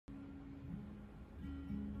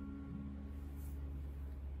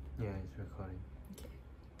Yeah, it's recording.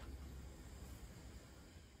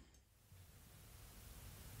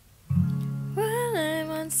 When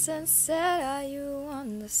I'm on Sunset, are you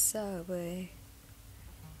on the subway?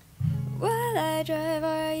 While I drive,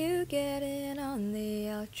 are you getting on the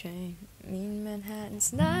L train? Mean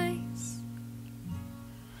Manhattan's nice,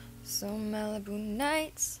 so Malibu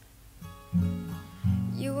nights.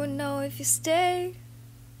 You would know if you stayed,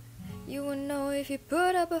 you would know if you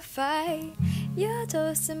put up a fight. You're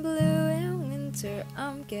toasting blue in winter,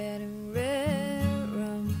 I'm getting red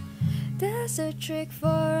rum. There's a trick for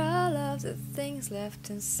all of the things left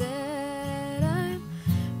unsaid. I'm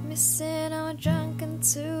missing on drunken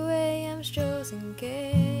 2 a.m. strolls in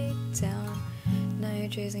gettin. Now you're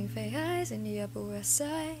chasing fake highs in the Upper West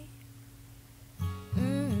Side.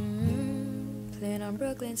 Playing on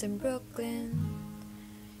Brooklyn's in Brooklyn,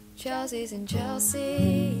 Chelsea's in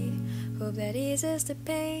Chelsea. Hope that eases the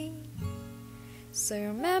pain. So you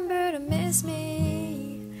remember to miss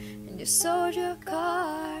me, and you sold your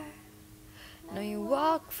car. Now you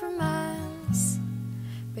walk for miles,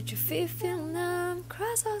 but your feet feel numb.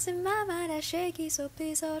 Crosswalks in my mind are shaky, so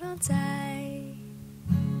please hold on tight.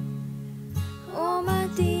 All my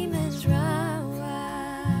demons run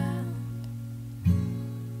wild.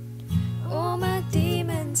 All my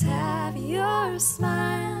demons have your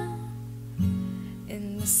smile.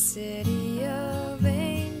 In the city of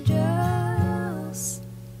angels,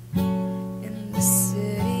 in the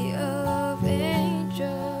city of angels.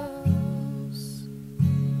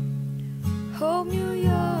 Hope New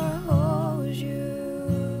York holds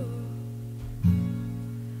you.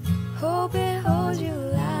 Hope it holds you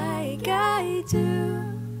like I do.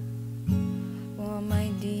 While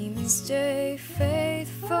my demons stay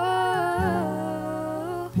faithful.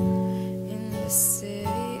 In the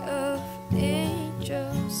city of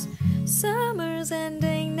angels. Summer's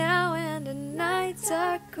ending now and the nights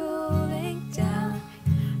are cooling down.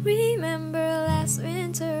 Remember last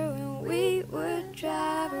winter when we would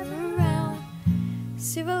drive around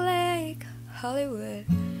Silver Lake, Hollywood.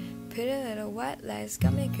 Pretty little white lights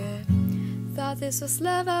got me good. Thought this was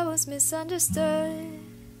love, I was misunderstood.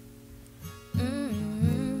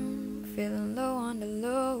 Feeling low on the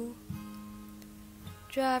low,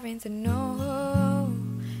 driving to know.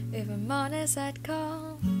 If I'm honest, I'd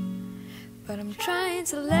call, but I'm trying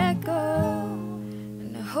to let go.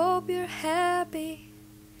 And I hope you're happy,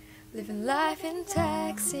 living life in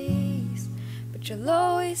taxis. But you'll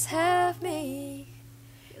always have me,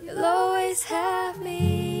 you'll always have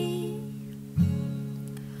me.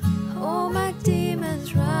 All my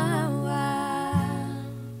demons run wild.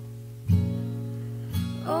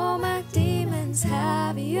 All my demons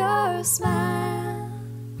have your smile.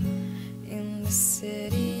 In the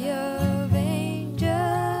city of angels,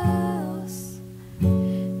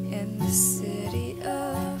 in the city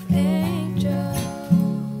of angels.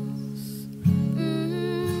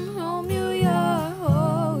 Home New York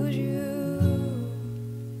holds you.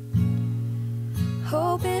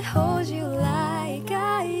 Hope it holds you like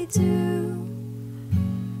I do.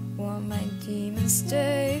 While my demons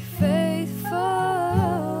stay faithful.